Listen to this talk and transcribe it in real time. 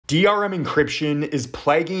DRM encryption is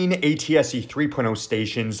plaguing ATSC 3.0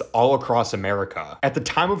 stations all across America. At the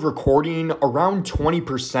time of recording, around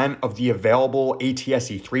 20% of the available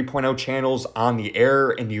ATSC 3.0 channels on the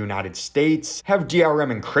air in the United States have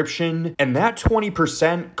DRM encryption, and that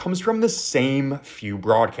 20% comes from the same few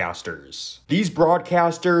broadcasters. These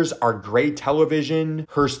broadcasters are Gray Television,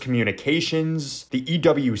 Hearst Communications, the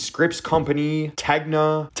Scripps Company,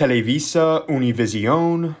 TEGNA,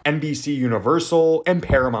 TelevisaUnivision, NBCUniversal, and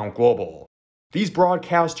Paramount Global. These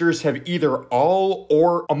broadcasters have either all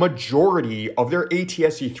or a majority of their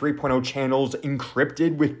ATSC 3.0 channels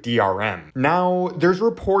encrypted with DRM. Now, there's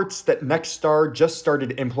reports that Nexstar just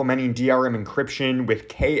started implementing DRM encryption with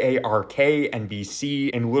KARK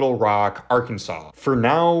NBC in Little Rock, Arkansas. For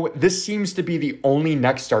now, this seems to be the only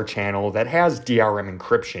Nexstar channel that has DRM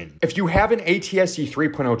encryption. If you have an ATSC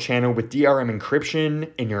 3.0 channel with DRM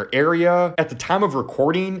encryption in your area, at the time of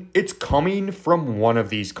recording, it's coming from one of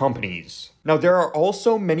these companies. Now, there are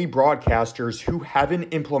also many broadcasters who haven't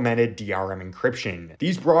implemented DRM encryption.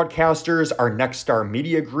 These broadcasters are Nexstar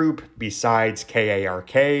Media Group, besides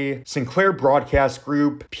KARK, Sinclair Broadcast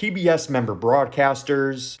Group, PBS member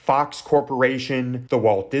broadcasters, Fox Corporation, the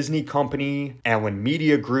Walt Disney Company, Allen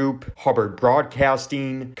Media Group, Hubbard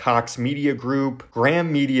Broadcasting, Cox Media Group,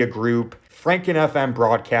 Graham Media Group, Franken FM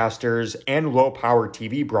broadcasters, and low-power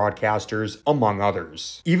TV broadcasters, among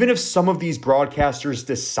others. Even if some of these broadcasters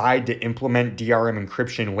decide to implement DRM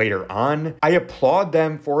encryption later on, I applaud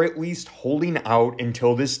them for at least holding out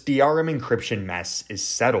until this DRM encryption mess is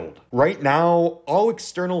settled. Right now, all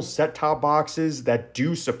external set-top boxes that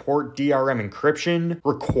do support DRM encryption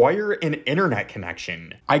require an internet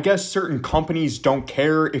connection. I guess certain companies don't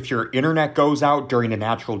care if your internet goes out during a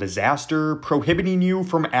natural disaster, prohibiting you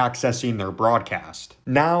from accessing their broadcast.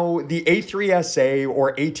 Now, the A3SA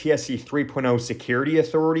or ATSC 3.0 Security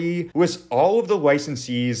Authority lists all of the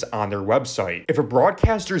licensees on their website. If a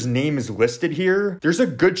broadcaster's name is listed here, there's a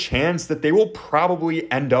good chance that they will probably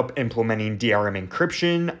end up implementing DRM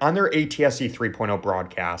encryption on their ATSC 3.0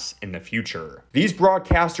 broadcasts in the future. These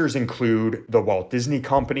broadcasters include the Walt Disney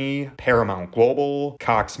Company, Paramount Global,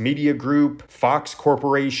 Cox Media Group, Fox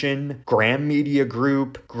Corporation, Graham Media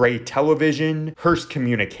Group, Gray Television, Hearst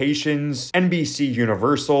Communications,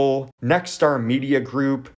 NBCUniversal, Nexstar Media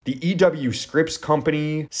Group, the Scripps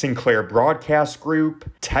Company, Sinclair Broadcast Group,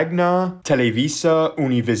 TEGNA,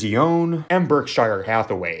 TelevisaUnivision, and Berkshire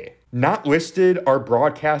Hathaway. Not listed are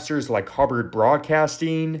broadcasters like Hubbard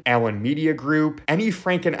Broadcasting, Allen Media Group, any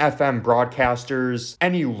Franken FM broadcasters,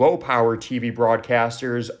 any low-power TV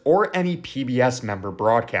broadcasters, or any PBS member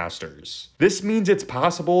broadcasters. This means it's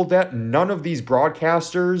possible that none of these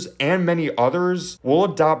broadcasters and many others will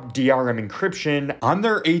adopt DRM encryption on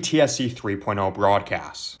their ATSC 3.0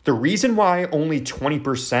 broadcasts. The reason why only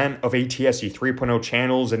 20% of ATSC 3.0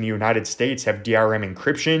 channels in the United States have DRM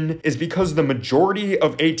encryption is because the majority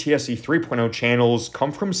of ATSC 3.0 channels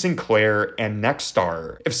come from Sinclair and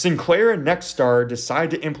Nexstar. If Sinclair and Nexstar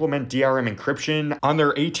decide to implement DRM encryption on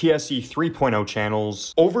their ATSC 3.0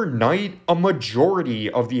 channels, overnight, a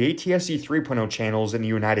majority of the ATSC 3.0 channels in the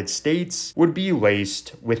United States would be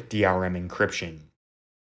laced with DRM encryption.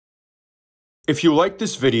 If you like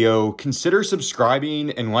this video, consider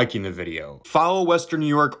subscribing and liking the video. Follow Western New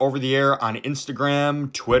York Over the Air on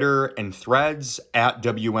Instagram, Twitter, and Threads at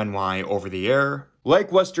WNY Over the Air.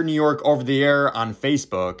 Like Western New York Over the Air on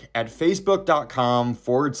Facebook at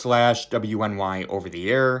facebook.com/WNY Over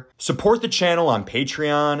the Air. Support the channel on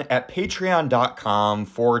Patreon at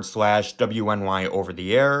patreon.com/WNY Over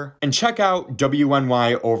the Air. And check out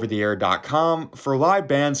WNYOvertheair.com for live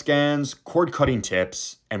band scans, cord cutting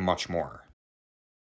tips, and much more.